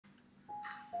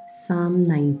Psalm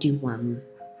 91.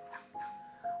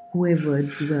 Whoever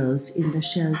dwells in the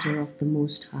shelter of the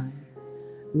Most High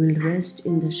will rest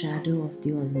in the shadow of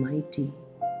the Almighty.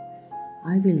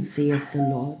 I will say of the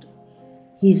Lord,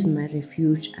 He is my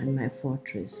refuge and my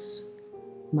fortress,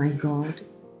 my God,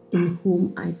 in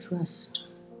whom I trust.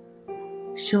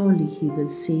 Surely He will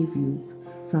save you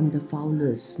from the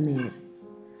fowler's snare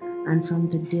and from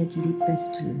the deadly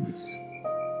pestilence.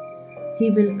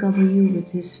 He will cover you with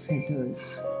His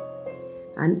feathers,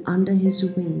 and under His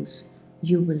wings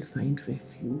you will find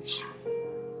refuge.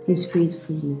 His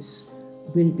faithfulness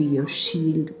will be your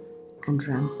shield and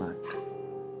rampart.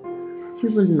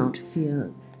 You will not fear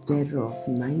the terror of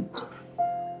night,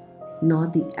 nor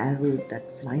the arrow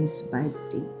that flies by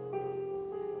day,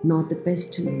 nor the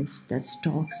pestilence that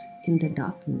stalks in the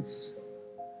darkness,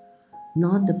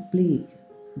 nor the plague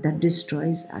that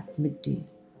destroys at midday.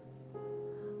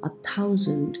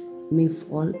 1,000 may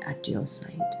fall at your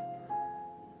side,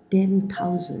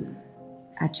 10,000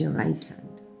 at your right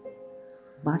hand,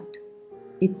 but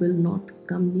it will not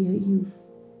come near you.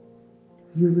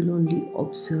 You will only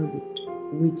observe it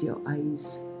with your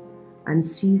eyes and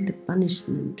see the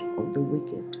punishment of the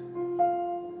wicked.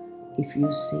 If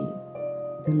you say,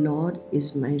 "The Lord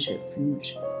is my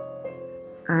refuge,"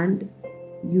 and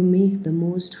you make the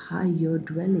Most High your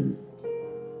dwelling,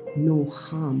 no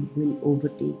harm will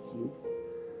overtake you,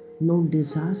 no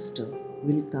disaster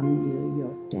will come near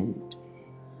your tent.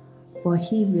 For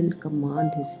He will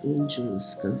command His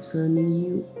angels concerning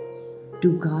you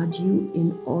to guard you in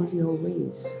all your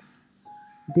ways.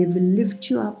 They will lift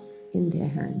you up in their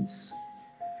hands,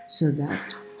 so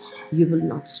that you will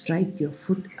not strike your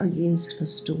foot against a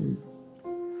stone.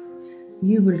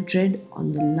 You will tread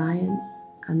on the lion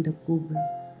and the cobra.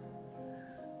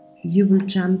 You will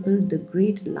trample the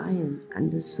great lion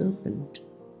and the serpent.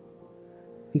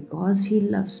 Because He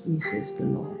loves me, says the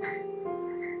Lord,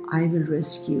 I will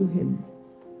rescue him.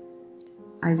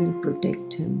 I will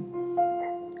protect him,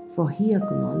 for he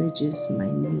acknowledges my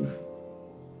name.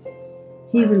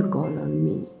 He will call on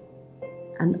me,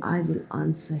 and I will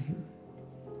answer him.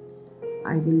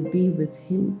 I will be with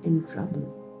him in trouble.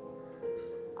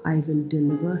 I will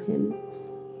deliver him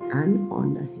and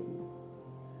honor him.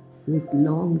 With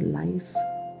long life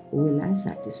will I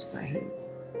satisfy him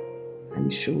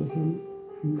and show him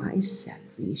my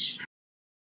salvation.